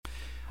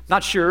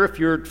Not sure if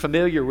you're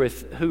familiar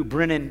with who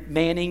Brennan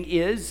Manning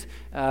is.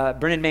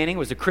 Brennan Manning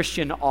was a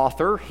Christian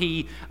author.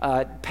 He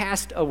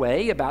passed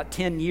away about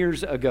 10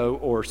 years ago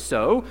or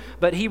so,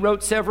 but he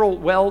wrote several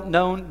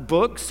well-known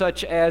books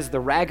such as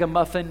The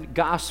Ragamuffin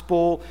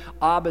Gospel,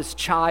 Abba's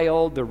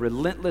Child, The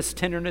Relentless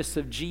Tenderness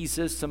of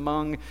Jesus,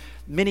 among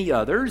many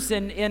others.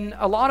 And in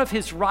a lot of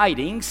his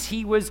writings,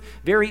 he was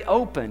very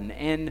open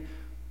and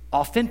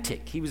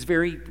authentic. He was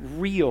very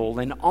real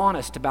and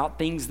honest about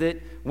things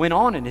that went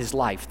on in his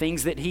life,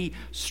 things that he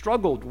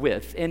struggled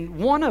with. And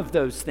one of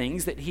those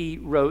things that he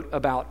wrote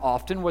about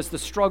often was the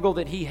struggle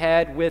that he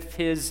had with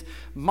his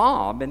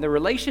mom and the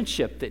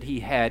relationship that he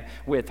had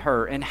with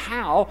her, and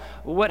how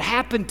what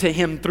happened to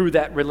him through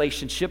that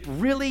relationship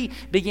really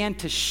began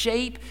to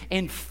shape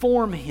and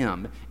form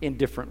him in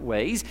different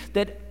ways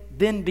that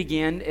then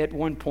began at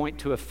one point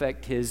to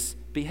affect his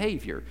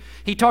behavior.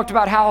 He talked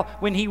about how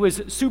when he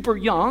was super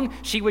young,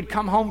 she would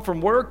come home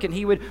from work and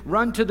he would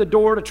run to the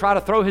door to try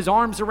to throw his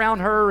arms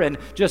around her and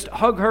just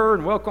hug her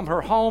and welcome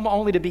her home,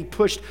 only to be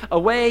pushed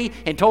away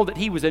and told that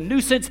he was a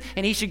nuisance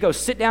and he should go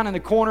sit down in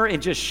the corner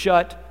and just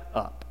shut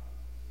up.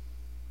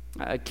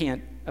 I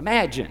can't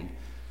imagine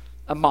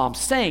a mom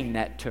saying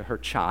that to her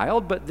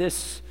child, but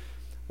this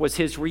was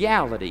his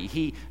reality.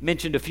 He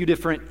mentioned a few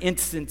different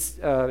incidents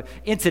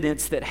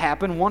that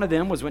happened. One of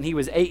them was when he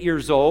was 8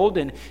 years old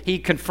and he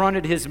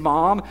confronted his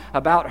mom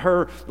about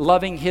her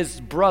loving his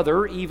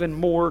brother even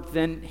more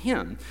than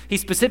him. He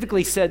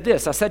specifically said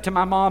this, "I said to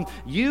my mom,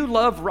 'You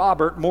love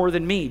Robert more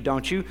than me,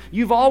 don't you?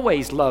 You've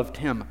always loved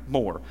him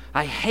more.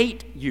 I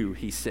hate you,'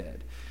 he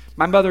said.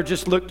 My mother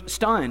just looked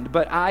stunned,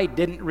 but I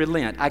didn't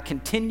relent. I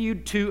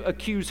continued to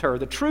accuse her.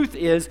 The truth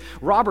is,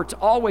 Robert's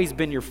always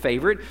been your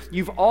favorite.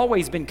 You've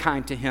always been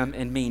kind to him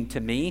and mean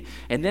to me."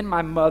 And then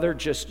my mother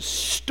just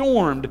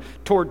stormed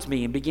towards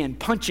me and began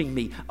punching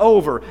me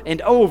over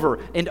and over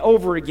and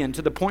over again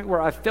to the point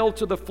where I fell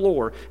to the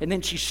floor. And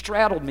then she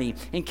straddled me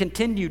and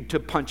continued to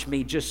punch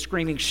me, just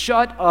screaming,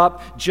 "Shut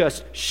up,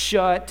 just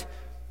shut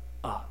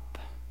up."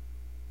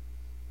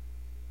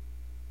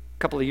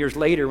 A couple of years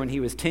later, when he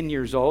was 10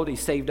 years old, he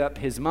saved up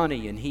his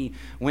money and he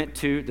went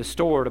to the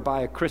store to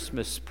buy a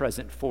Christmas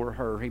present for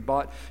her. He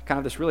bought kind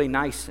of this really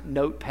nice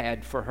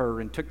notepad for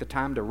her and took the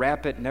time to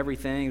wrap it and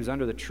everything. It was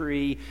under the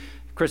tree.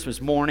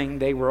 Christmas morning,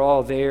 they were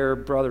all there,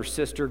 brother,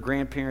 sister,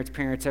 grandparents,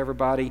 parents,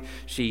 everybody.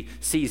 She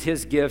sees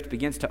his gift,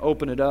 begins to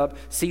open it up,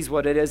 sees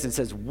what it is, and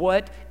says,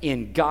 "What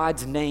in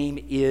God's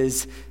name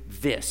is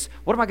this?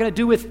 What am I going to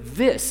do with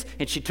this?"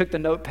 And she took the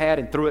notepad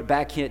and threw it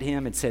back at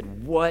him and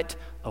said, "What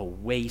a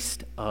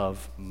waste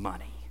of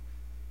money."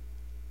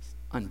 It's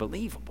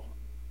unbelievable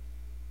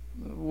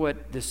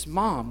what this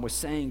mom was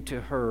saying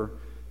to her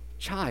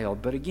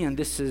child. But again,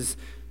 this is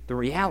the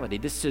reality.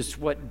 This is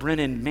what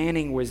Brennan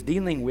Manning was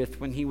dealing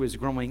with when he was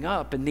growing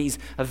up. And these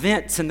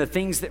events and the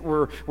things that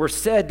were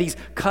said, these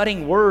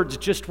cutting words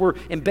just were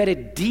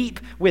embedded deep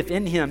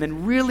within him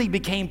and really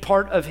became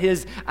part of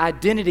his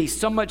identity,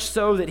 so much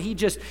so that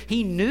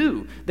he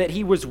knew that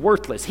he was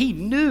worthless. He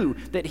knew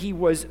that he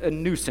was a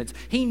nuisance.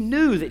 He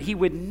knew that he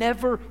would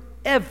never,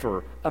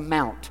 ever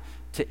amount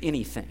to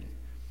anything.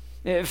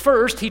 At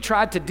first, he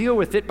tried to deal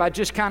with it by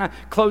just kind of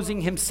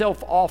closing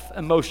himself off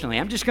emotionally.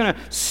 I'm just going to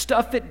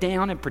stuff it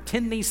down and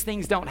pretend these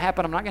things don't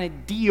happen. I'm not going to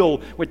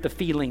deal with the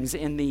feelings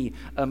and the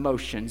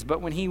emotions.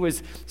 But when he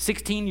was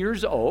 16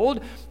 years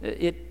old,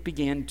 it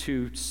began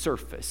to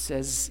surface,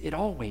 as it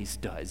always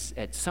does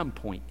at some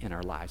point in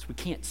our lives. We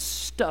can't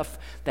stuff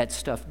that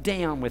stuff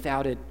down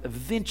without it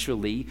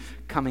eventually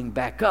coming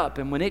back up.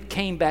 And when it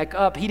came back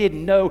up, he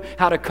didn't know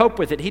how to cope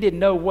with it. He didn't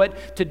know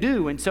what to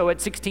do. And so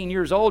at 16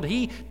 years old,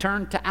 he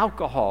turned to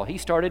alcohol. He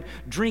started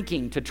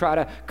drinking to try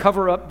to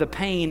cover up the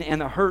pain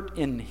and the hurt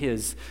in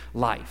his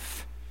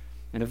life.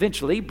 And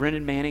eventually,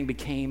 Brennan Manning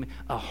became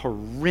a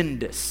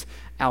horrendous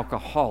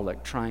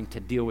alcoholic, trying to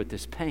deal with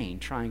this pain,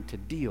 trying to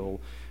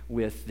deal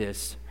with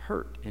this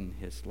hurt in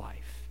his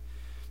life.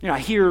 You know, I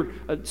hear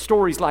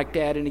stories like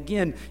that, and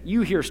again,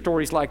 you hear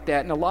stories like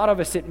that, and a lot of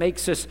us, it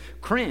makes us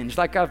cringe.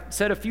 Like I've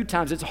said a few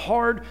times, it's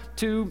hard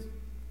to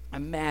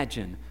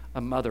imagine a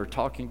mother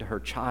talking to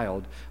her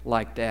child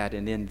like that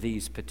and in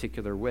these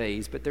particular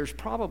ways. But there's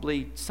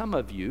probably some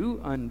of you,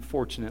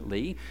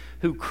 unfortunately,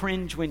 who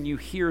cringe when you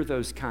hear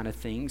those kind of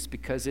things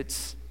because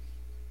it's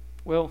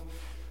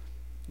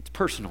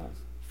personal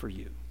for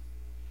you.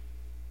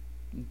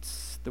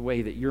 It's the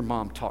way that your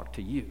mom talked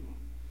to you.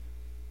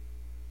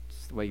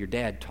 It's the way your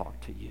dad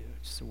talked to you.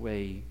 It's the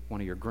way one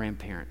of your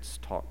grandparents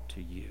talked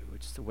to you.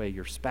 It's the way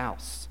your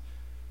spouse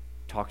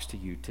talks to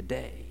you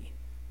today.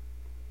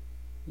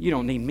 You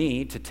don't need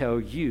me to tell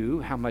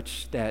you how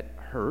much that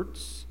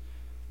hurts,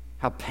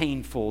 how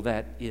painful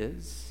that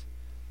is.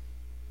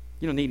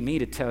 You don't need me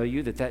to tell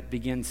you that that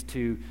begins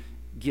to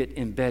get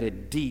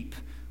embedded deep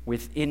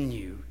within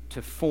you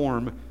to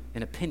form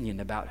an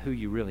opinion about who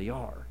you really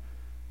are,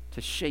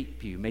 to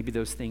shape you. Maybe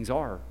those things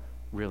are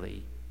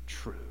really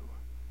true.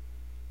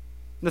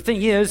 The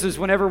thing is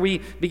whenever we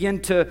begin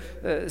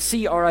to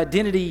see our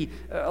identity,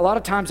 a lot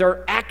of times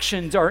our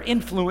actions are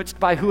influenced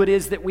by who it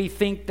is that we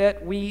think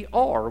that we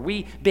are.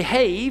 We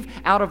behave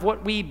out of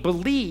what we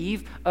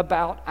believe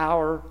about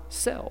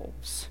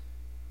ourselves.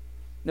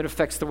 That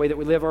affects the way that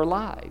we live our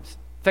lives,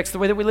 affects the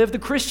way that we live the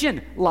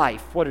Christian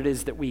life, what it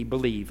is that we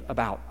believe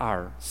about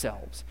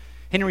ourselves.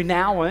 Henry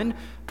Nouwen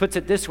puts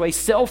it this way: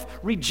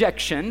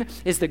 self-rejection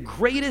is the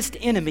greatest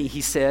enemy,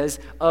 he says,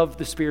 of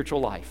the spiritual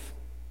life.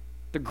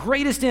 The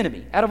greatest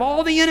enemy, out of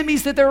all the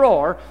enemies that there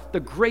are, the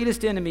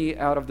greatest enemy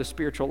out of the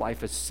spiritual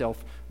life is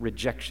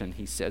self-rejection,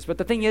 he says. But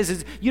the thing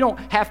is you don't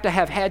have to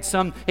have had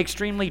some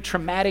extremely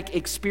traumatic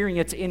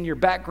experience in your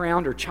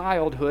background or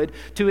childhood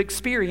to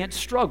experience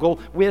struggle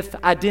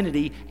with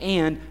identity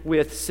and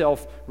with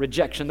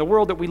self-rejection. The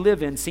world that we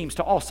live in seems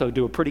to also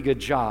do a pretty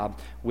good job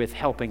with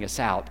helping us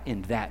out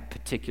in that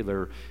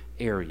particular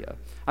area.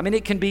 I mean,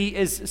 it can be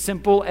as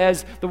simple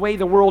as the way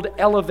the world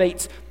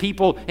elevates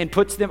people and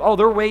puts them,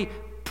 they're way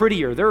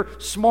prettier, they're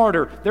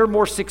smarter, they're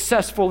more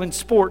successful in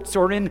sports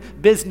or in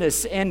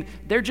business, and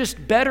they're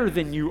just better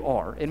than you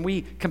are. And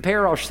we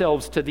compare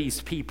ourselves to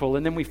these people,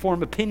 and then we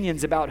form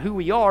opinions about who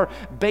we are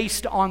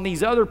based on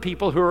these other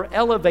people who are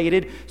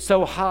elevated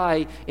so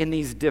high in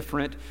these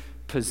different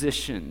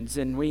positions.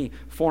 And we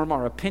form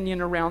our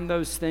opinion around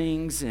those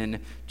things and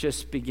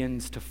just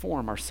begins to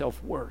form our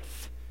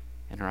self-worth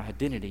and our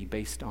identity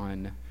based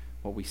on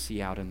what we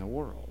see out in the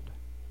world.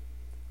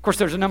 Of course,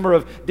 there's a number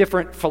of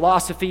different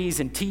philosophies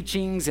and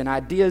teachings and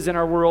ideas in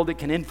our world that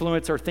can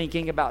influence our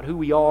thinking about who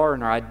we are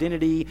and our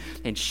identity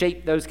and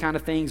shape those kind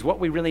of things, what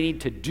we really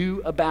need to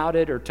do about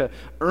it or to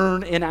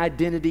earn an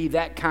identity,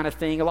 that kind of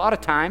thing. A lot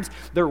of times,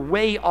 they're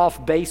way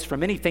off base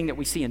from anything that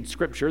we see in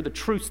Scripture, the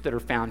truths that are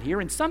found here.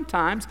 And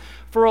sometimes,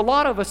 for a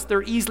lot of us,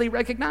 they're easily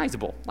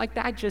recognizable. Like,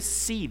 I just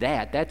see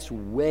that. That's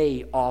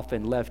way off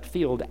in left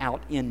field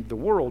out in the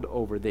world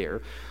over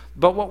there.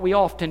 But what we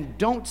often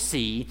don't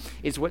see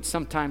is what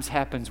sometimes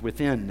happens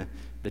within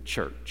the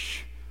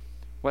church.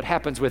 What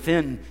happens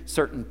within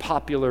certain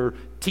popular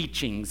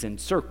teachings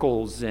and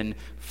circles and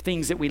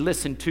things that we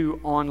listen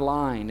to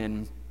online.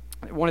 And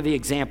one of the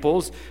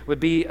examples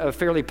would be a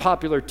fairly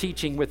popular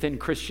teaching within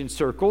Christian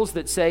circles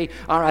that say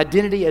our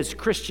identity as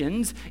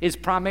Christians is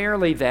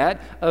primarily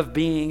that of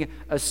being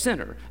a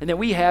sinner, and that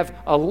we have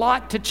a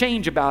lot to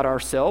change about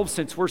ourselves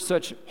since we're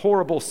such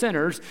horrible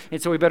sinners,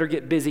 and so we better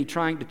get busy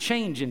trying to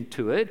change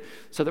into it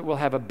so that we'll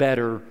have a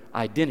better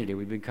identity.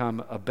 We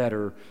become a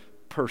better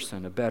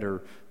person, a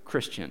better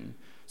Christian.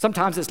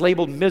 Sometimes it's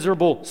labeled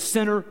miserable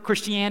sinner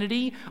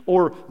Christianity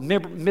or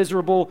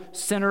miserable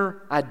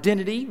sinner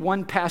identity.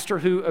 One pastor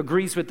who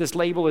agrees with this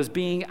label as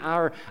being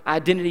our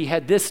identity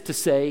had this to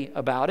say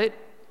about it.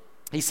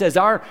 He says,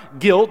 our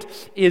guilt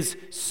is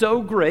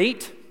so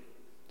great.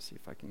 Let's see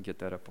if I can get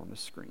that up on the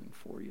screen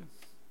for you.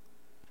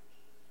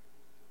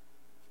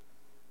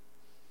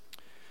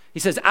 He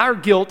says, our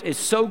guilt is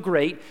so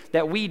great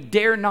that we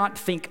dare not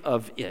think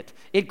of it.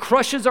 It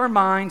crushes our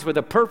minds with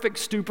a perfect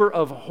stupor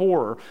of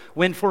horror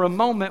when for a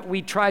moment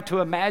we try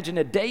to imagine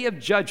a day of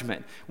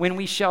judgment when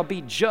we shall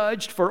be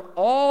judged for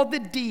all the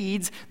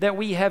deeds that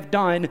we have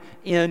done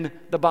in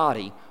the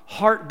body.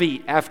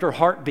 Heartbeat after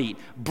heartbeat,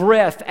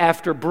 breath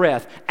after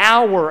breath,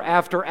 hour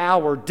after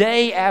hour,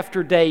 day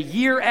after day,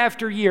 year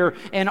after year,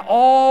 and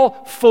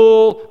all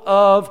full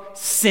of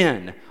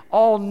sin.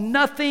 All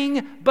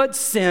nothing but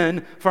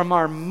sin from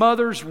our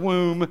mother's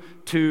womb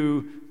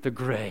to the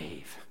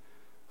grave.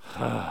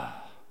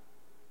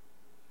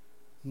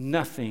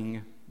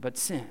 Nothing but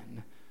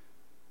sin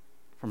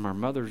from our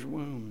mother's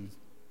womb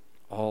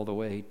all the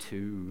way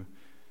to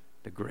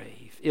the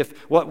grave. If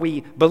what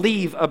we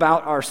believe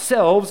about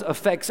ourselves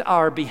affects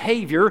our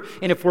behavior,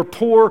 and if we're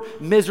poor,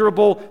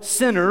 miserable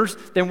sinners,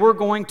 then we're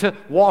going to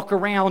walk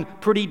around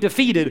pretty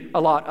defeated a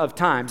lot of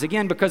times.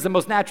 Again, because the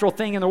most natural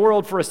thing in the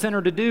world for a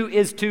sinner to do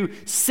is to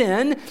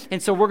sin,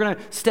 and so we're going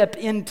to step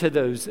into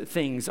those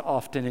things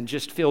often and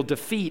just feel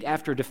defeat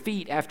after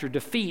defeat after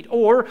defeat.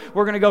 Or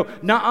we're going to go,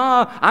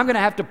 nuh-uh, I'm going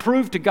to have to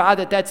prove to God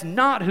that that's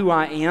not who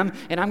I am,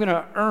 and I'm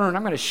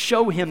going to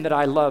show Him that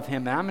I love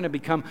Him, and I'm going to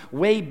become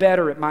way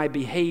better at my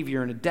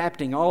behavior and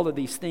adapting all of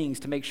these things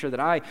to make sure that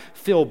I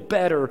feel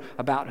better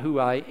about who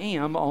I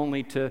am,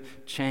 only to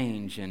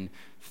change and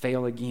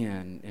fail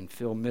again and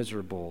feel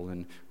miserable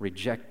and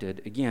rejected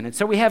again. And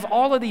so we have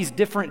all of these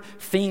different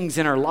things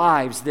in our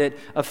lives that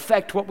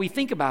affect what we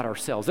think about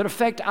ourselves, that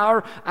affect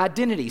our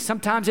identity.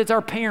 Sometimes it's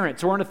our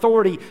parents or an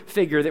authority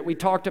figure that we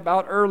talked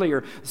about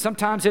earlier.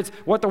 Sometimes it's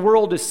what the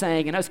world is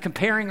saying and us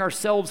comparing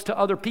ourselves to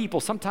other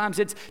people. Sometimes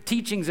it's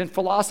teachings and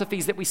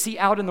philosophies that we see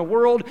out in the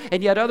world,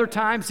 and yet other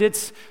times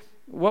it's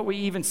what we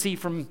even see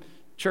from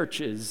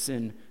churches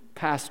and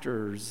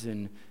pastors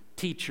and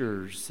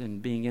teachers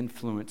and being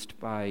influenced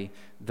by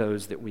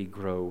those that we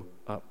grow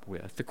up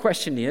with. The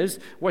question is,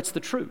 what's the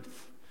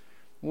truth?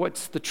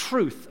 What's the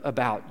truth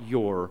about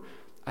your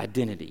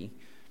identity?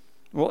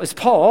 Well, as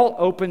Paul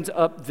opens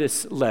up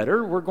this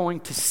letter, we're going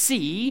to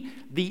see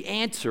the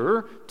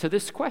answer to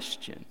this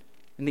question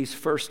in these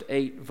first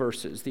 8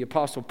 verses. The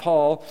Apostle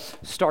Paul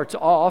starts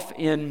off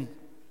in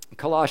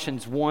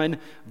Colossians 1,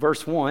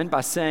 verse 1,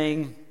 by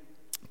saying,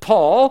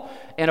 Paul,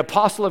 an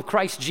apostle of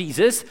Christ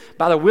Jesus,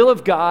 by the will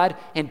of God,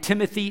 and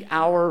Timothy,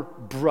 our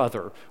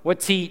brother.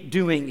 What's he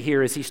doing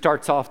here as he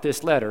starts off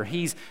this letter?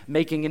 He's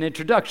making an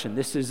introduction.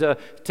 This is a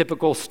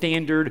typical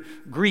standard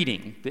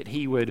greeting that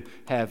he would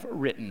have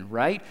written,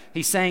 right?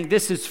 He's saying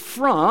this is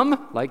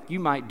from, like you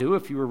might do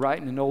if you were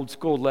writing an old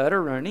school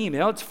letter or an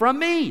email, it's from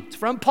me. It's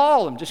from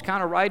Paul. I'm just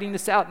kind of writing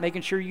this out,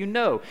 making sure you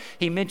know.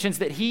 He mentions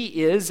that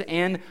he is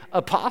an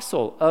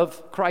apostle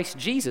of Christ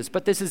Jesus,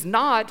 but this is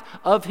not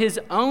of his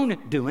own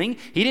doing.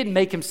 He didn't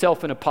make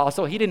himself an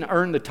apostle. He didn't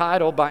earn the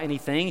title by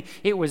anything.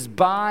 It was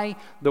by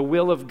the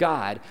will of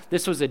God.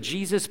 This was a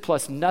Jesus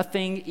plus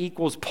nothing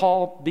equals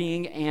Paul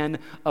being an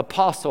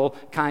apostle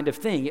kind of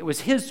thing. It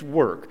was his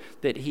work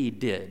that he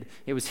did.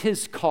 It was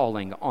his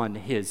calling on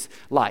his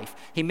life.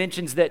 He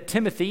mentions that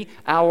Timothy,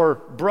 our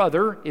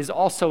brother, is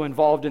also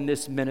involved in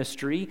this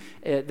ministry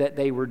that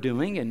they were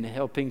doing and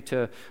helping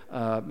to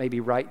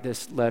maybe write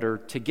this letter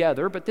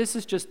together. But this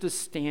is just a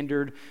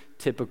standard,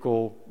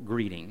 typical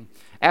greeting.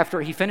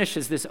 After he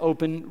finishes this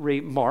open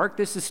remark,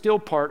 this is still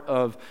part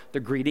of the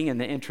greeting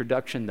and the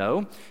introduction,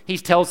 though. He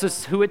tells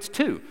us who it's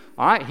to.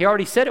 All right, he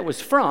already said it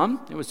was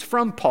from. It was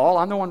from Paul.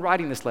 I'm the one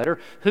writing this letter.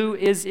 Who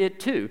is it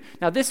to?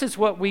 Now, this is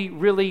what we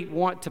really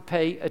want to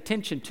pay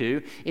attention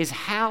to, is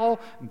how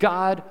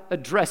God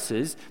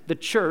addresses the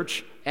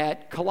church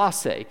at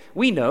Colossae.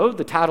 We know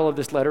the title of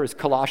this letter is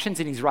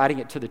Colossians, and he's writing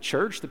it to the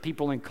church, the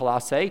people in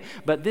Colossae,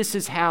 but this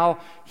is how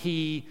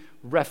he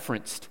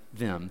referenced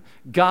them.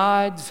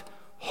 God's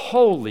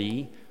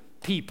holy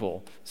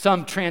people.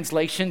 Some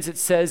translations it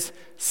says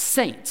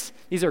saints.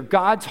 These are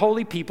God's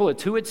holy people.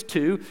 It's who it's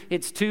to.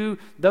 It's to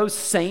those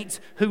saints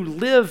who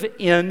live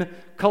in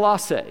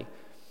Colossae.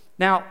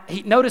 Now,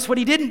 notice what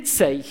he didn't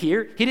say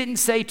here. He didn't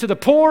say to the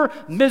poor,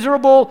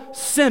 miserable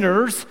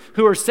sinners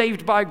who are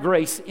saved by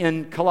grace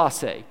in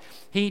Colossae.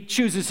 He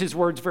chooses his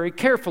words very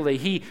carefully.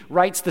 He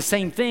writes the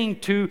same thing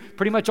to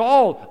pretty much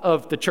all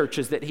of the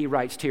churches that he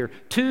writes here.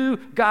 To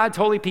God's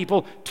holy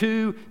people,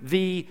 to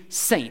the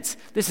saints.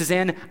 This is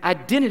an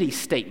identity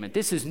statement.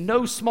 This is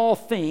no small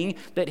thing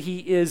that he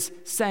is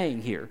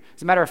saying here.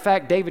 As a matter of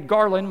fact, David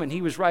Garland, when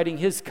he was writing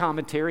his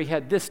commentary,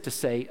 had this to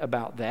say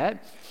about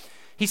that.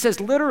 He says,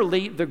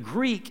 literally, the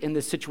Greek in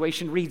this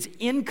situation reads,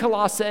 in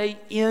Colossae,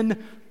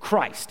 in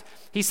Christ.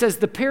 He says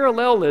the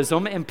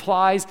parallelism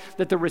implies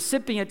that the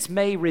recipients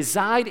may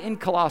reside in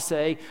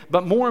Colossae,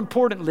 but more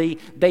importantly,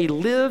 they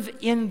live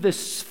in the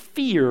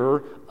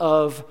sphere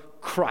of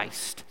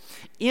Christ.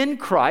 In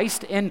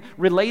Christ and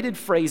related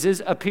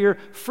phrases appear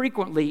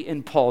frequently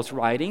in Paul's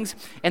writings,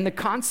 and the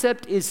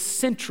concept is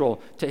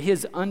central to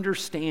his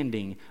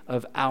understanding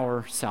of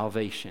our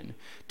salvation.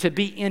 To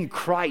be in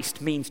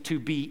Christ means to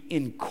be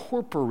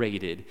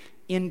incorporated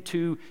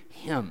into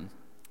him,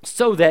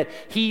 so that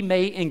he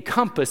may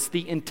encompass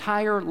the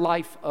entire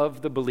life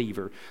of the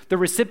believer. The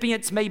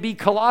recipients may be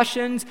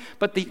Colossians,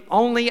 but the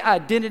only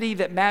identity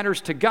that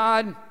matters to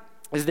God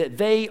is that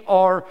they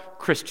are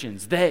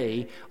Christians.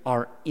 They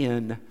are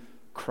in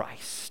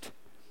Christ.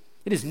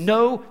 It is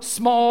no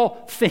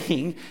small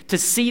thing to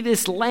see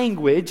this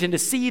language and to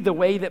see the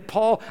way that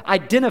Paul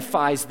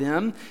identifies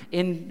them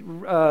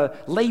and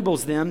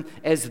labels them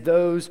as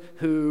those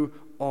who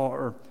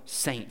are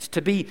saints.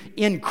 To be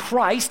in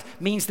Christ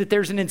means that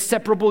there's an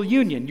inseparable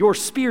union. Your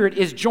spirit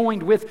is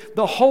joined with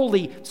the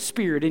Holy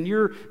Spirit, and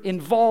you're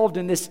involved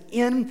in this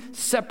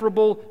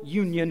inseparable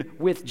union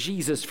with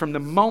Jesus from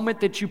the moment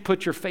that you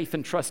put your faith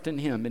and trust in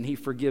him, and he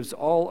forgives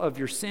all of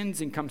your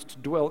sins and comes to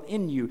dwell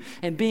in you.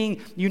 And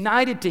being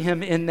united to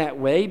him in that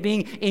way,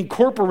 being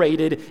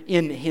incorporated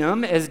in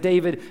him, as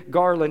David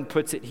Garland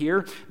puts it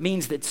here,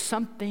 means that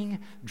something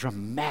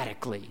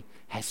dramatically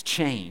has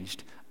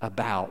changed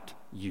about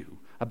you,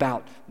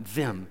 about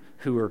them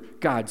who are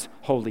God's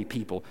holy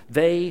people.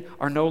 They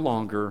are no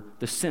longer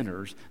the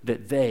sinners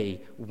that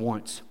they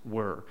once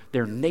were.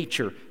 Their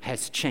nature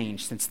has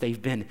changed since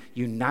they've been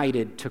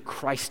united to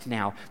Christ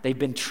now. They've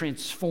been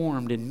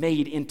transformed and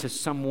made into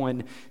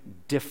someone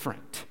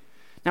different.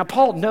 Now,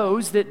 Paul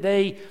knows that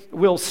they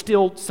will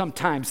still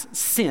sometimes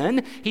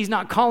sin. He's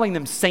not calling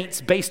them saints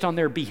based on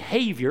their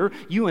behavior.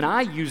 You and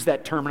I use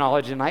that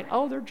terminology tonight.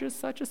 Oh, they're just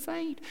such a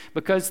saint,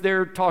 because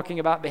they're talking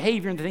about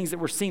behavior and the things that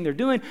we're seeing they're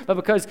doing. But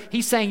because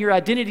he's saying your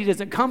identity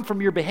doesn't come from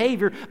your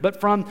behavior,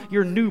 but from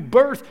your new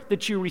birth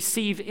that you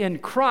receive in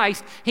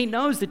Christ, he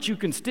knows that you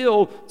can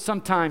still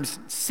sometimes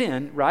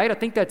sin, right? I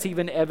think that's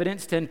even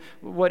evidenced in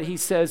what he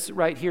says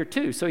right here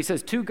too. So he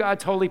says, to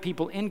God's holy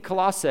people in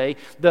Colossae,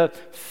 the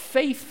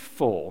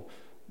faithful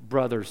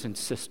brothers and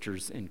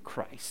sisters in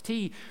Christ.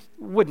 He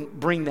wouldn't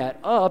bring that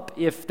up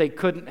if they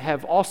couldn't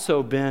have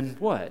also been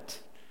what?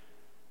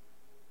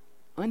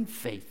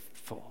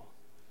 Unfaithful.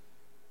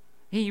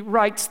 He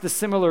writes the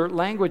similar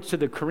language to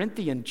the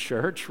Corinthian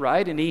church,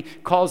 right? And he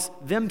calls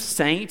them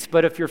saints,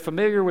 but if you're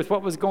familiar with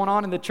what was going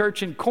on in the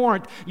church in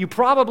Corinth, you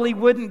probably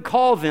wouldn't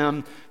call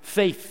them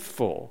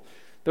faithful.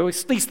 Though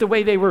at least the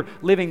way they were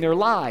living their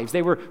lives.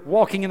 They were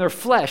walking in their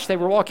flesh. They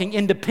were walking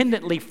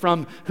independently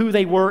from who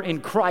they were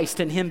in Christ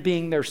and Him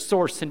being their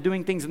source and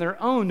doing things in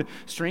their own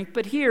strength.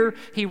 But here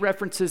he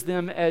references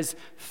them as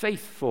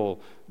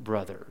faithful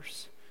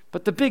brothers.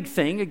 But the big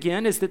thing,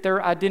 again, is that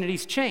their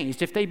identity's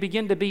changed. If they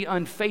begin to be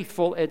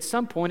unfaithful at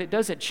some point, it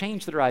doesn't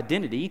change their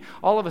identity.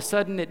 All of a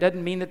sudden, it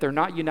doesn't mean that they're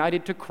not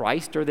united to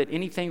Christ or that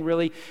anything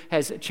really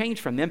has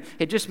changed from them.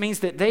 It just means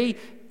that they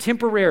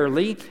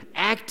temporarily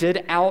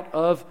acted out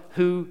of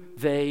who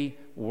they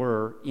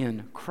were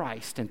in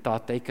Christ and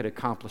thought they could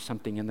accomplish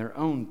something in their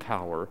own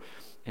power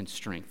and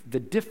strength. The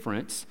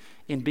difference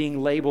in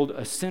being labeled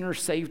a sinner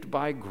saved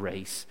by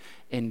grace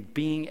and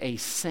being a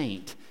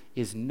saint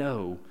is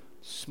no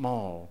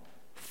small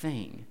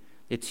thing.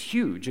 It's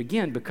huge,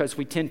 again, because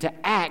we tend to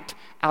act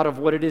out of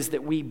what it is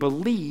that we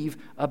believe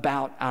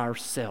about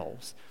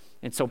ourselves.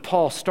 And so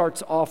Paul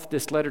starts off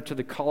this letter to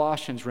the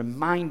Colossians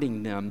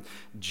reminding them,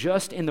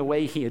 just in the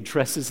way he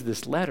addresses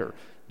this letter,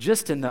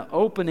 just in the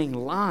opening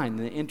line,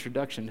 the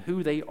introduction,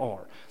 who they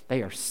are.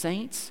 They are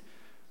saints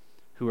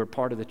who are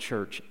part of the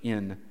church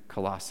in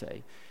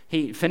Colossae.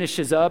 He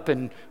finishes up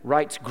and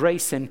writes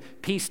grace and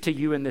peace to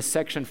you in this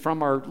section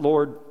from our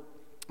Lord,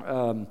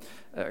 from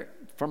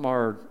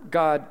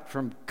God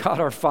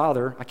our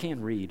Father. I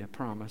can read, I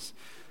promise.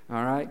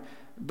 All right?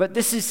 But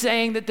this is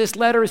saying that this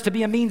letter is to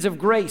be a means of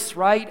grace,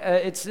 right?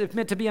 It's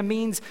meant to be a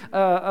means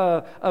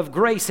of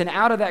grace, and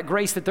out of that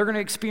grace that they're going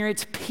to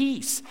experience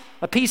peace,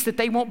 a peace that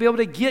they won't be able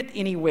to get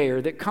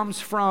anywhere, that comes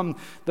from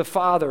the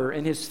Father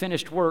and His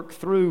finished work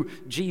through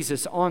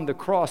Jesus on the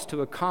cross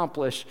to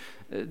accomplish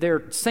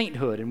their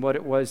sainthood and what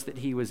it was that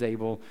He was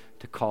able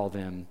to call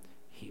them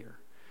here.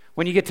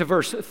 When you get to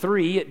verse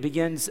 3, it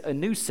begins a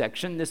new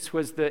section. This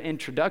was the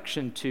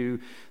introduction to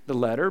the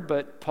letter,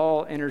 but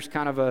Paul enters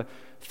kind of a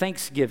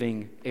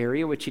thanksgiving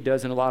area, which he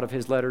does in a lot of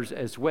his letters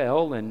as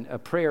well, and a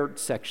prayer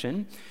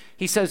section.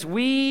 He says,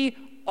 we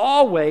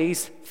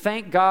always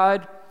thank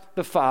God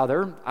the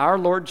Father, our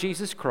Lord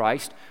Jesus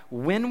Christ,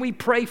 when we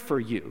pray for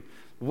you.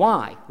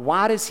 Why?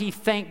 Why does he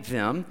thank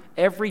them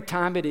every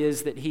time it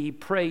is that he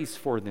prays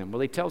for them?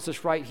 Well, he tells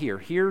us right here.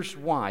 Here's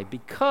why.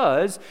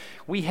 Because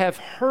we have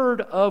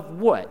heard of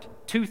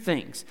what? Two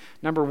things.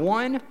 Number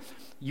one,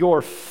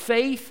 your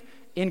faith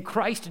in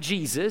Christ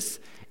Jesus.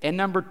 And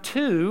number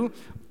two,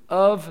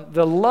 of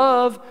the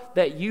love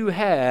that you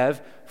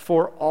have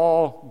for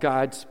all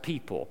God's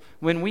people.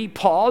 When we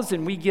pause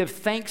and we give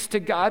thanks to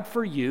God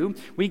for you,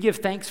 we give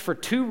thanks for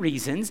two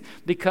reasons: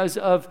 because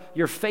of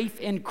your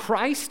faith in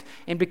Christ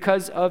and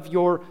because of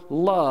your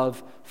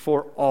love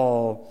for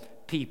all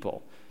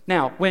people.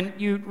 Now, when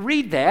you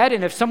read that,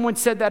 and if someone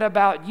said that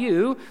about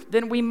you,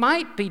 then we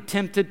might be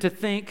tempted to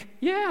think,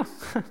 yeah,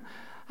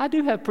 I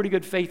do have pretty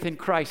good faith in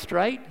Christ,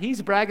 right?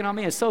 He's bragging on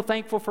me and so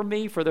thankful for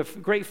me, for the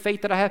great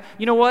faith that I have.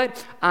 You know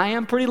what? I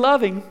am pretty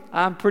loving.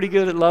 I'm pretty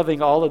good at loving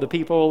all of the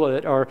people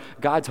that are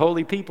God's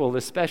holy people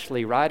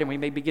especially, right? And we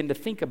may begin to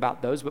think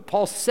about those. But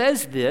Paul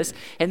says this,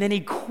 and then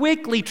he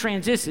quickly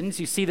transitions.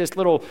 You see this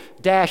little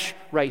dash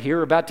right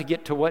here, about to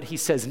get to what he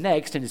says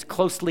next, and is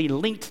closely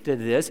linked to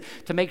this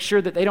to make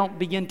sure that they don't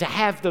begin to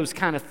have those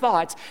kind of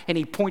thoughts. And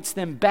he points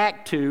them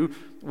back to,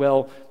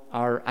 well,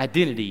 our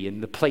identity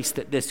and the place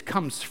that this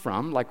comes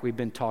from, like we've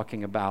been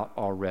talking about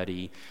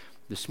already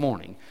this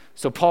morning.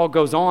 So Paul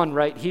goes on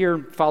right here,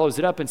 follows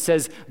it up and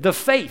says, the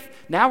faith.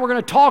 Now we're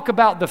going to talk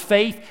about the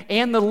faith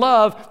and the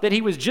love that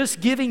he was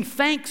just giving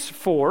thanks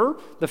for,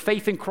 the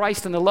faith in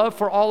Christ and the love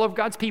for all of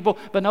God's people.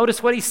 But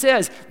notice what he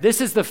says. This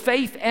is the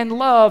faith and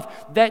love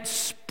that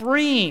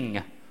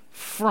spring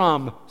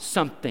from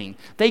something.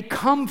 They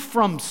come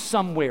from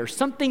somewhere.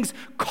 Something's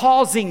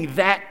causing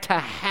that to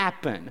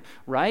happen,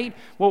 right?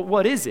 Well,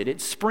 what is it?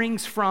 It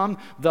springs from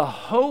the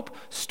hope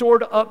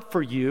stored up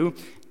for you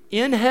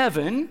in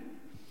heaven,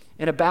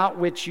 and about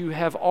which you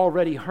have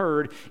already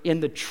heard in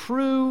the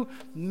true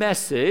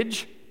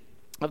message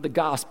of the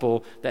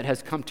gospel that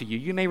has come to you.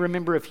 You may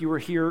remember, if you were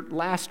here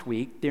last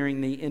week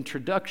during the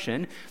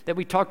introduction, that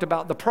we talked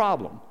about the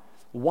problem.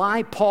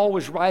 Why Paul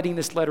was writing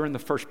this letter in the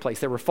first place.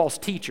 There were false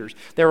teachers.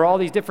 There were all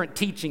these different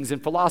teachings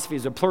and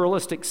philosophies, a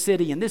pluralistic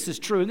city, and this is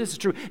true, and this is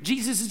true.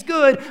 Jesus is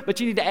good, but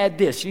you need to add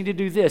this. You need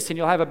to do this, and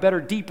you'll have a better,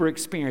 deeper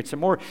experience, a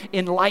more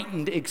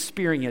enlightened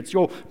experience.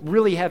 You'll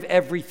really have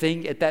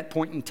everything at that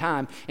point in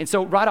time. And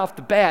so right off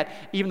the bat,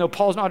 even though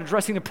Paul's not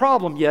addressing the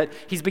problem yet,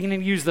 he's beginning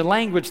to use the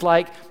language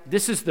like,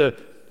 this is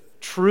the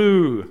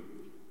true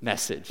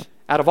message.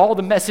 Out of all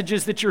the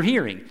messages that you're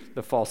hearing,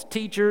 the false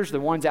teachers, the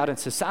ones out in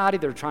society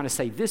that are trying to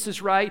say this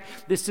is right,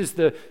 this is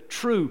the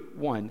true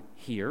one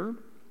here.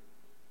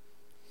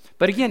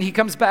 But again, he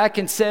comes back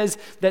and says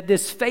that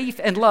this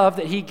faith and love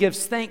that he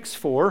gives thanks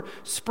for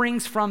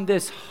springs from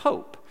this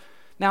hope.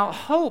 Now,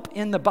 hope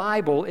in the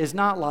Bible is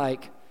not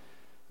like,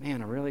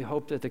 man, I really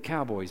hope that the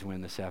Cowboys win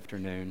this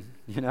afternoon,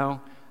 you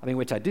know? I mean,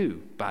 which I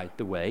do, by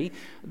the way.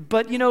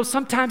 But,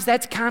 sometimes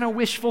that's kind of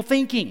wishful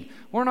thinking.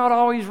 We're not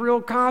always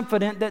real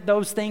confident that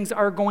those things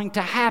are going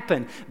to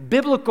happen.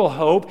 Biblical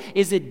hope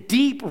is a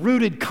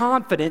deep-rooted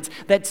confidence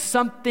that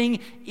something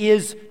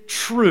is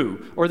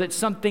true or that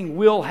something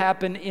will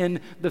happen in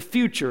the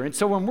future. And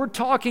so when we're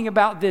talking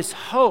about this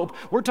hope,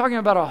 we're talking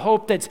about a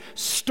hope that's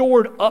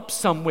stored up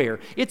somewhere.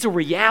 It's a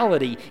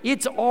reality.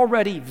 It's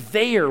already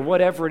there,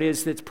 whatever it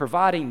is that's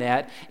providing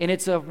that, and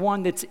it's a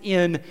one that's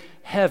in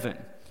heaven.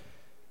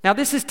 Now,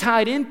 this is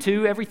tied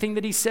into everything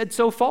that he said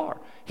so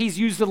far. He's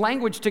used the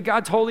language to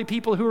God's holy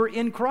people who are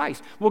in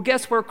Christ. Well,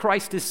 guess where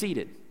Christ is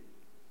seated?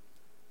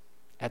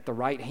 At the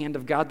right hand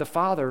of God the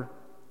Father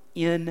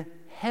in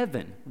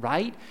heaven,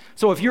 right?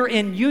 So if you're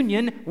in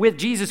union with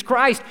Jesus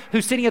Christ,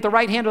 who's sitting at the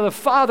right hand of the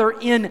Father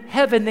in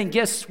heaven, then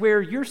guess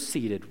where you're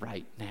seated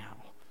right now?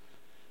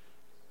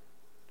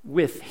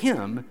 With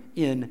him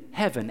in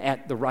heaven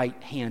at the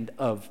right hand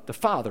of the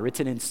Father. It's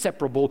an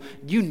inseparable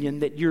union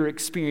that you're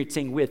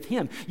experiencing with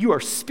him. You are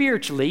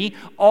spiritually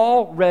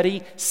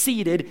already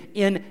seated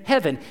in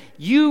heaven.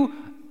 You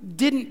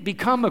didn't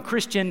become a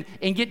Christian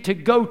and get to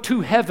go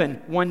to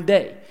heaven one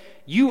day.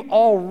 You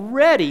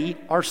already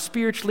are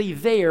spiritually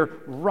there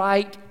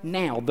right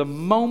now. The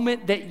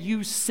moment that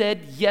you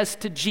said yes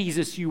to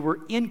Jesus, you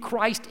were in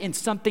Christ and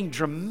something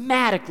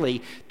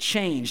dramatically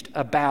changed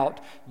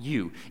about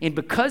you. And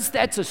because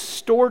that's a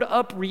stored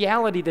up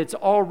reality that's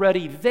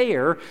already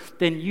there,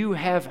 then you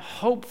have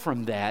hope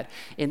from that.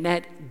 In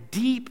that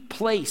deep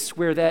place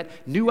where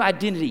that new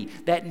identity,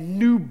 that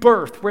new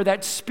birth, where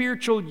that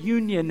spiritual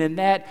union and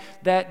that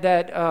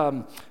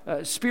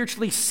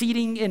spiritually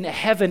seating in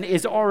heaven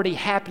is already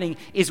happening,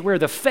 is where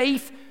the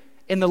faith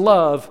and the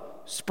love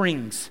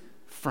springs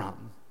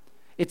from.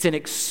 It's an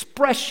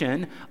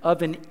expression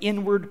of an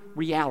inward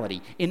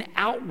reality, an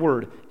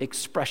outward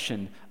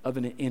expression of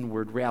an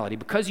inward reality.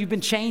 Because you've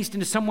been changed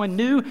into someone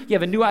new, you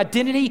have a new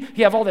identity,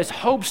 you have all this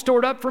hope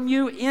stored up from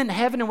you in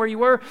heaven and where you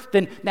were,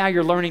 then now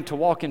you're learning to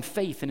walk in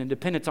faith and in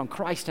dependence on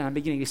Christ, and I'm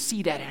beginning to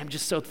see that, and I'm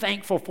just so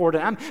thankful for it,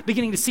 and I'm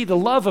beginning to see the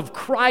love of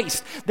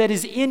Christ that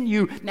is in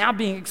you now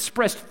being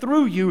expressed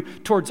through you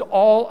towards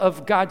all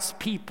of God's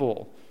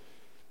people.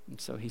 And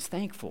so he's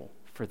thankful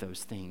for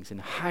those things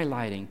and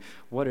highlighting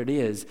what it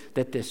is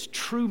that this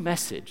true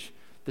message,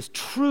 this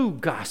true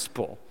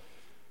gospel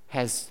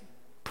has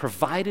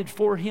provided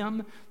for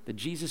him, the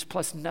Jesus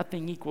plus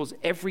nothing equals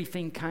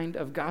everything kind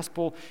of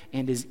gospel,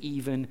 and is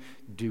even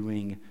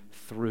doing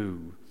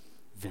through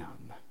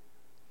them.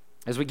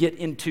 As we get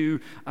into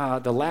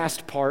the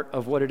last part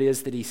of what it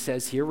is that he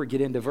says here, we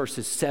get into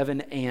verses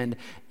 7 and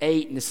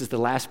 8, and this is the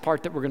last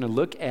part that we're going to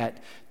look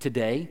at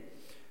today.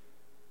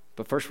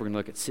 But first we're going to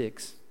look at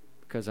 6.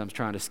 Because I'm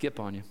trying to skip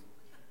on you.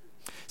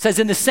 It says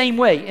in the same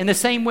way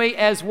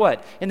as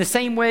what? In the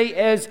same way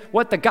as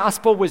what the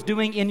gospel was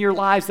doing in your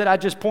lives that I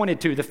just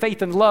pointed to, the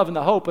faith and love and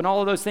the hope and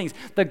all of those things.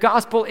 The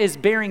gospel is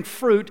bearing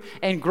fruit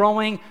and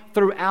growing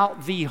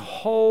throughout the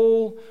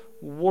whole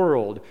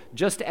world,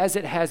 just as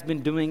it has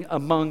been doing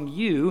among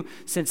you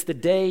since the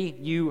day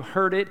you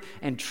heard it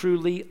and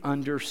truly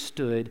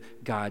understood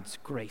God's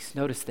grace.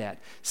 Notice that.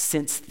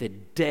 Since the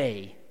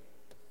day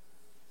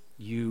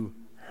you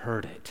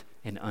heard it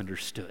and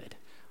understood.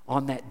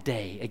 On that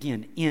day,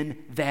 again, in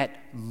that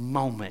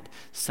moment,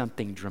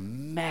 something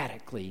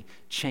dramatically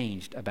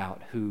changed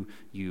about who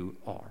you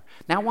are.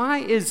 Now, why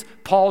is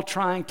Paul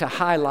trying to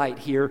highlight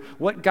here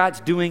what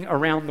God's doing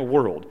around the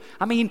world?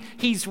 I mean,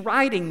 he's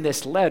writing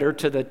this letter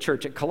to the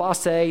church at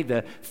Colossae,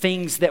 the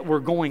things that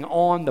were going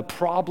on, the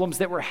problems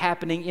that were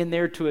happening in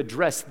there to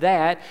address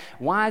that.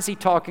 Why is he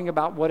talking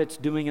about what it's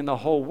doing in the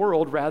whole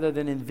world rather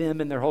than in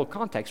them in their whole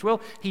context?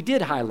 Well, he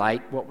did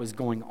highlight what was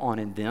going on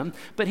in them,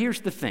 but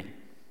here's the thing.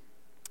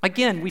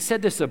 Again, we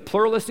said this is a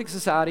pluralistic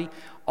society,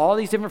 all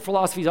these different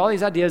philosophies, all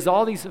these ideas,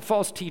 all these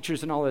false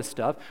teachers and all this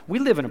stuff. We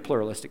live in a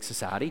pluralistic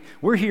society.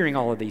 We're hearing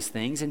all of these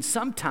things, and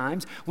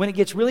sometimes when it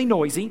gets really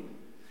noisy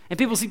and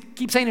people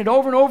keep saying it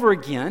over and over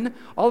again,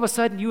 all of a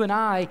sudden you and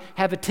I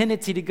have a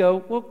tendency to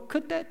go, well,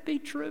 could that be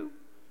true?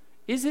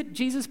 Is it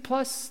Jesus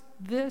plus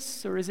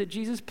this, or is it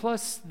Jesus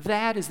plus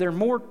that? Is there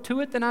more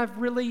to it than I've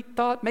really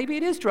thought? Maybe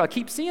it is true. I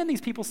keep seeing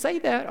these people say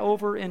that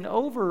over and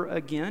over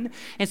again.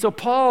 And so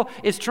Paul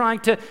is trying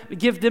to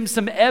give them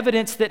some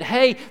evidence that,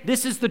 hey,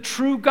 this is the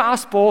true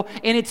gospel,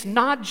 and it's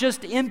not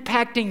just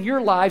impacting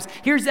your lives.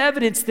 Here's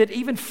evidence that,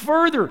 even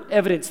further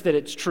evidence that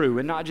it's true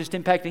and not just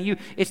impacting you.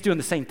 It's doing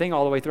the same thing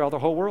all the way throughout the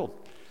whole world.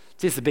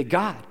 It's the big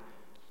God.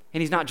 And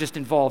he's not just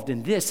involved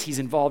in this, he's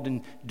involved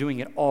in doing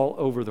it all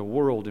over the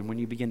world. And when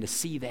you begin to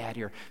see that,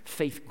 your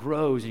faith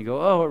grows and you go,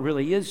 oh, it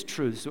really is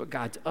true. This is what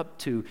God's up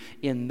to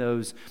in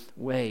those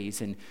ways.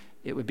 And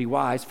it would be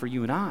wise for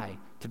you and I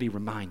to be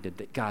reminded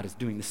that God is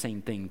doing the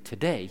same thing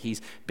today.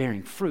 He's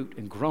bearing fruit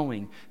and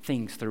growing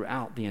things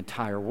throughout the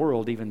entire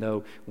world, even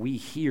though we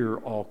hear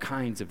all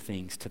kinds of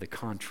things to the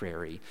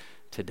contrary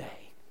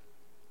today.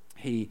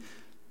 He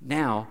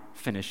now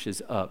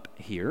finishes up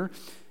here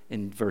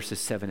in verses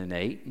 7 and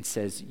 8 and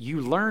says, you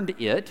learned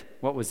it.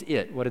 What was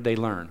it? What did they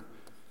learn?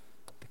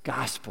 The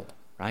gospel,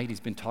 right?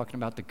 He's been talking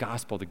about the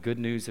gospel, the good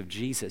news of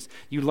Jesus.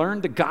 You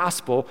learned the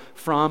gospel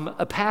from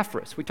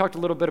Epaphras. We talked a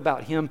little bit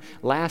about him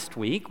last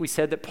week. We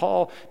said that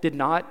Paul did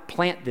not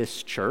plant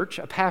this church.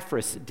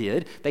 Epaphras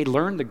did. They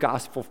learned the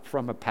gospel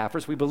from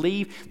Epaphras. We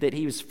believe that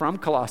he was from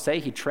Colossae.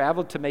 He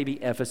traveled to maybe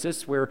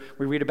Ephesus, where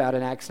we read about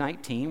in Acts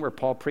 19, where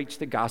Paul preached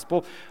the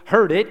gospel,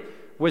 heard it,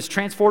 was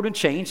transformed and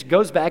changed,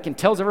 goes back and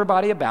tells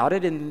everybody about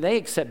it, and they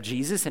accept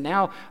Jesus, and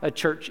now a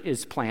church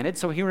is planted.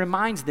 So he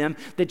reminds them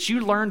that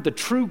you learned the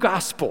true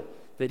gospel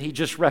that he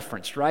just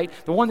referenced, right?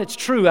 The one that's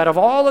true out of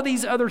all of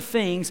these other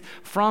things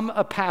from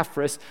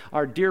Epaphras,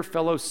 our dear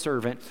fellow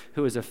servant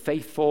who is a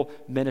faithful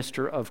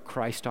minister of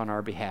Christ on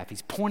our behalf.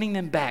 He's pointing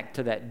them back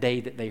to that day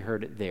that they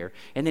heard it there.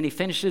 And then he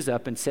finishes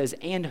up and says,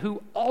 and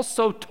who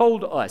also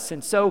told us.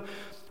 And so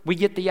we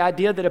get the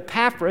idea that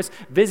Epaphras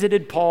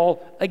visited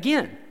Paul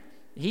again.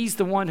 He's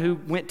the one who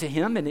went to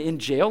him and in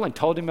jail and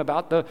told him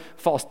about the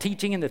false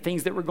teaching and the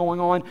things that were going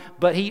on.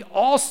 But he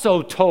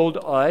also told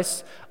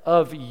us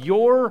of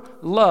your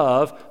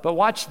love, but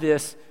watch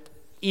this,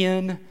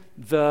 in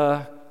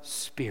the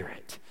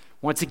Spirit.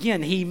 Once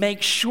again, he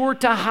makes sure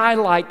to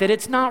highlight that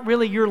it's not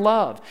really your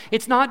love.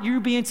 It's not you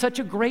being such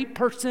a great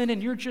person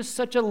and you're just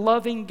such a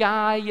loving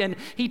guy, and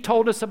he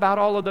told us about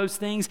all of those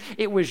things.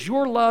 It was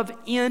your love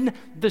in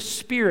the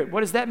Spirit. What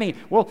does that mean?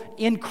 Well,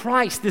 in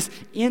Christ, this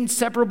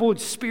inseparable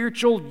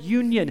spiritual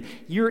union.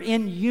 You're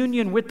in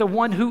union with the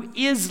one who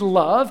is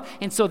love,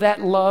 and so that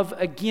love,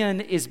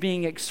 again, is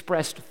being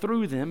expressed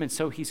through them, and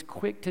so he's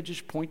quick to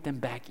just point them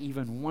back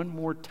even one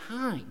more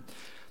time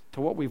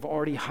to what we've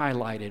already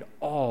highlighted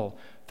all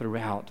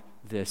throughout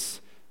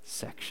this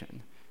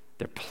section,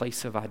 their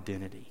place of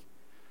identity.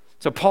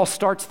 So Paul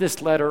starts this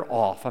letter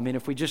off. I mean,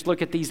 if we just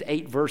look at these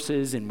 8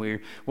 verses and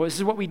this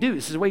is what we do.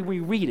 This is the way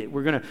we read it.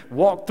 We're going to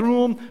walk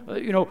through them.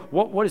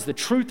 What is the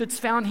truth that's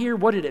found here?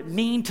 What did it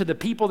mean to the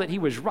people that he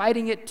was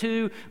writing it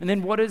to? And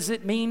then what does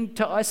it mean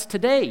to us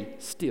today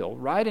still,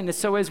 right? And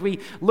so as we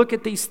look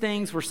at these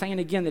things, we're saying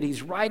again that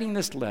he's writing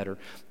this letter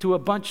to a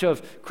bunch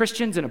of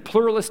Christians in a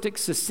pluralistic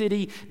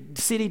city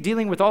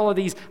dealing with all of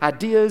these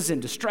ideas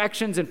and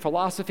distractions and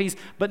philosophies.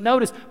 But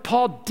notice,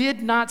 Paul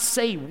did not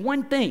say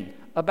one thing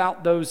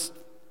about those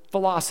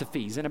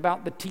philosophies and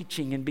about the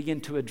teaching and begin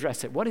to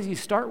address it. What does he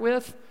start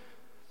with?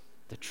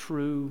 The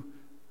true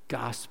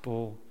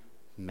gospel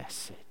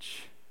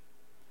message.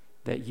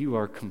 That you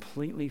are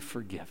completely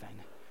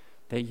forgiven.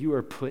 That you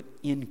are put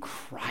in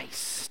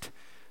Christ.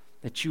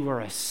 That you are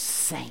a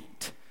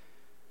saint.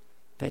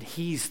 That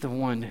he's the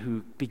one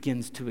who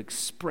begins to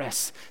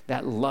express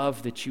that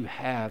love that you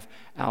have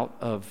out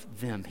of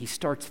them. He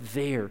starts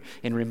there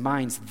and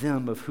reminds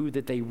them of who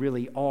that they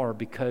really are,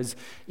 because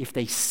if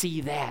they see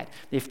that,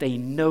 if they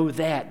know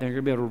that, they're going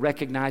to be able to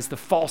recognize the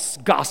false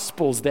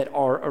gospels that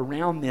are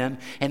around them,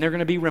 and they're going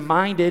to be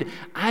reminded,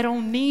 I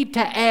don't need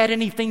to add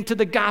anything to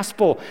the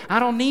gospel. I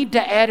don't need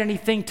to add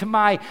anything to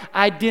my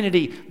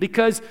identity,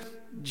 because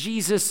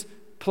Jesus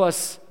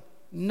plus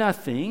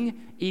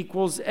nothing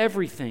equals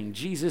everything.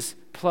 Jesus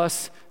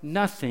plus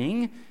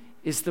nothing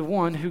is the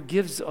one who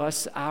gives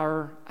us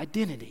our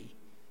identity.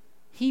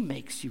 He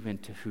makes you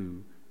into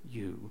who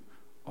you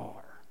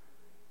are.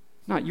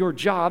 Not your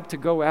job to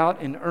go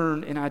out and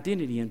earn an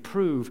identity and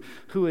prove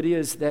who it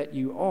is that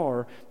you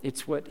are.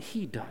 It's what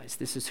he does.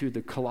 This is who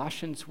the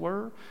Colossians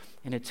were,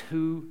 and it's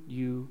who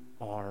you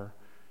are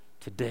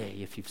today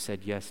if you've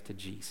said yes to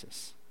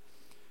Jesus.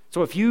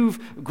 So if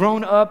you've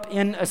grown up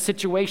in a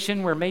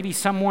situation where maybe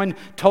someone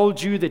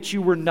told you that you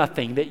were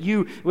nothing, that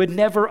you would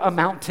never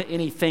amount to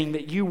anything,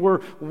 that you were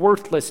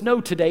worthless,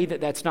 know today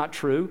that that's not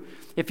true.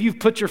 If you've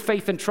put your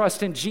faith and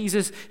trust in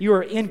Jesus, you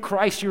are in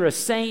Christ, you're a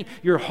saint,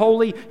 you're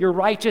holy, you're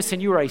righteous, and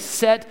you are a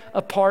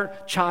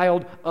set-apart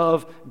child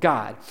of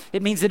God.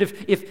 It means that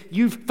if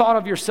you've thought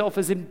of yourself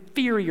as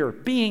inferior,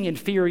 being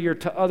inferior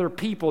to other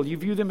people, you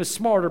view them as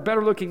smart or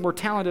better looking, more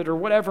talented or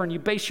whatever, and you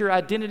base your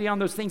identity on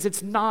those things,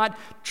 it's not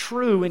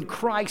true. In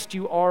Christ,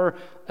 you are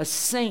a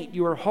saint,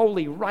 you are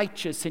holy,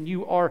 righteous, and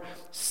you are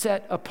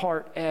set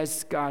apart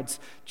as God's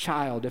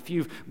child. If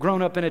you've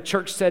grown up in a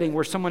church setting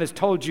where someone has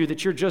told you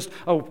that you're just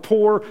a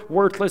poor,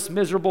 worthless,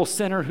 miserable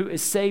sinner who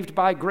is saved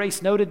by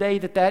grace, know today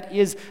that that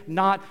is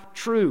not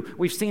true.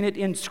 We've seen it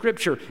in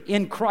Scripture.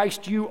 In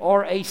Christ, you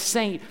are a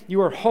saint,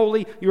 you are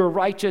holy, you are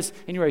righteous,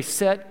 and you're a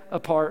set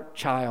apart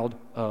child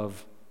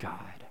of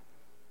God.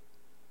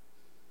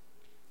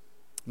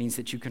 It means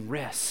that you can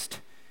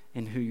rest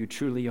in who you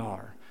truly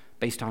are,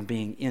 based on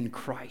being in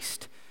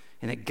Christ,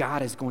 and that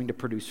God is going to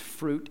produce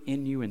fruit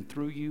in you and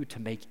through you to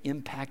make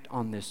impact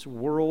on this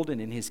world and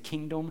in his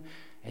kingdom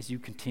as you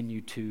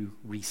continue to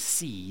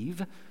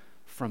receive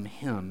from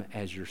him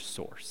as your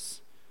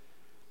source.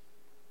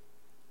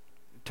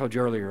 I told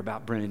you earlier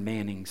about Brennan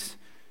Manning's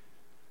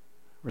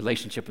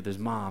relationship with his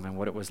mom and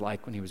what it was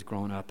like when he was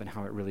growing up and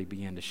how it really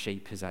began to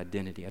shape his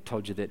identity. I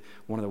told you that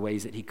one of the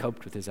ways that he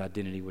coped with his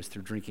identity was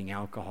through drinking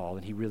alcohol,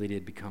 and he really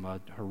did become a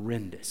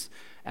horrendous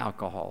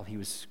alcohol. He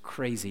was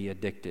crazy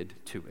addicted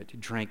to it. He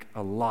drank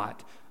a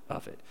lot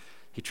of it.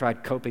 He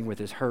tried coping with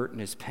his hurt and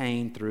his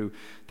pain through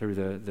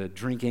the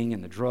drinking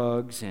and the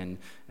drugs and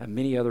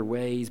many other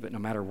ways, but no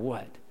matter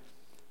what,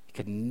 he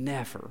could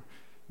never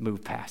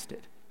move past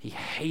it. He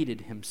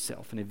hated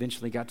himself and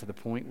eventually got to the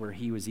point where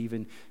he was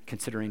even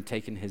considering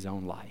taking his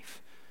own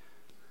life.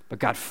 But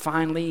God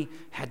finally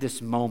had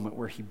this moment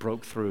where he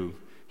broke through.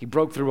 He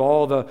broke through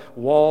all the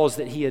walls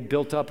that he had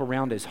built up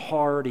around his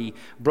heart. He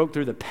broke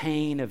through the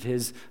pain of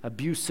his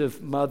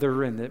abusive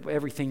mother and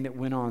everything that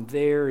went on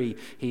there.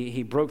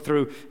 He broke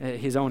through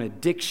his own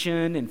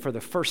addiction, and for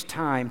the first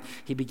time,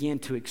 he began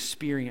to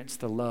experience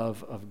the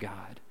love of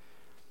God.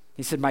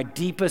 He said, my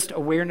deepest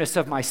awareness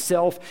of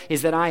myself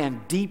is that I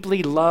am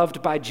deeply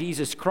loved by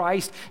Jesus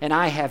Christ, and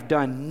I have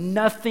done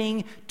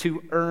nothing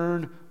to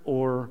earn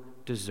or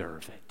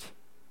deserve it.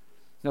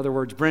 In other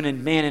words,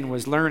 Brennan Manning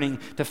was learning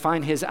to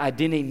find his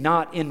identity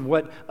not in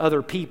what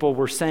other people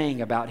were saying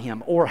about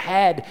him or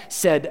had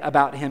said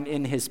about him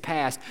in his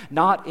past,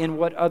 not in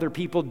what other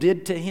people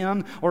did to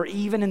him or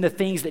even in the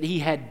things that he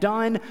had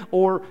done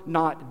or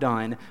not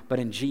done, but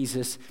in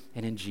Jesus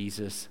and in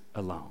Jesus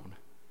alone.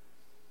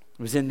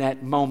 It was in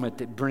that moment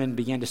that Brennan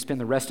began to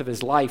spend the rest of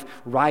his life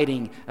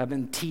writing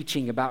and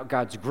teaching about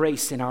God's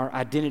grace and our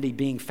identity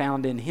being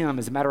found in him.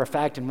 As a matter of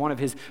fact, in one of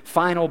his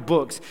final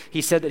books,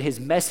 he said that his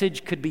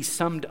message could be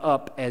summed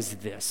up as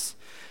this: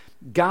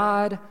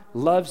 God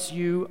loves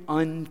you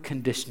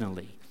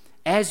unconditionally,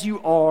 as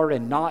you are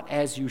and not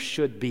as you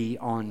should be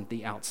on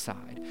the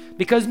outside,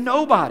 because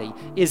nobody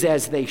is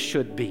as they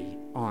should be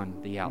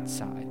on the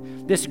outside.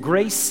 This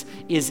grace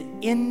is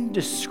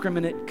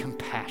indiscriminate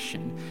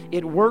compassion.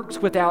 It works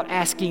without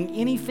asking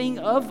anything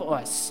of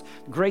us.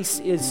 Grace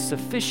is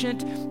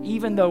sufficient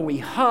even though we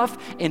huff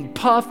and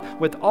puff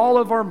with all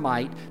of our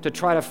might to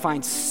try to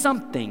find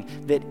something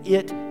that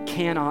it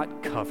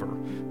cannot cover.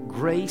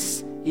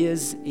 Grace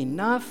is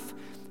enough.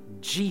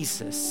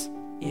 Jesus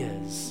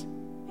is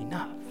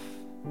enough.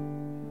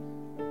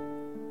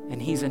 And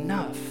he's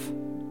enough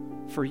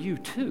for you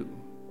too.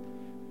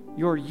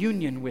 Your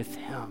union with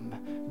him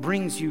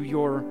brings you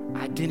your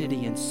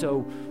identity, and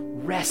so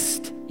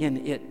rest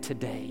in it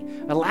today.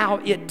 Allow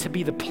it to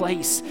be the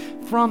place,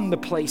 from the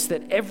place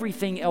that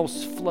everything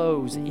else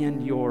flows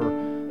in your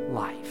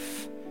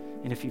life.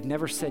 And if you've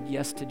never said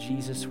yes to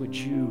Jesus, would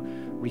you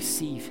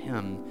receive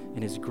him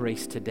and his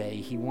grace today?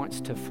 He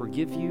wants to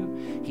forgive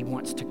you, he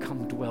wants to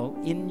come dwell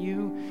in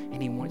you, and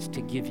he wants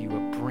to give you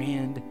a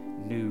brand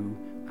new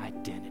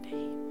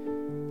identity.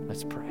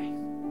 Let's pray.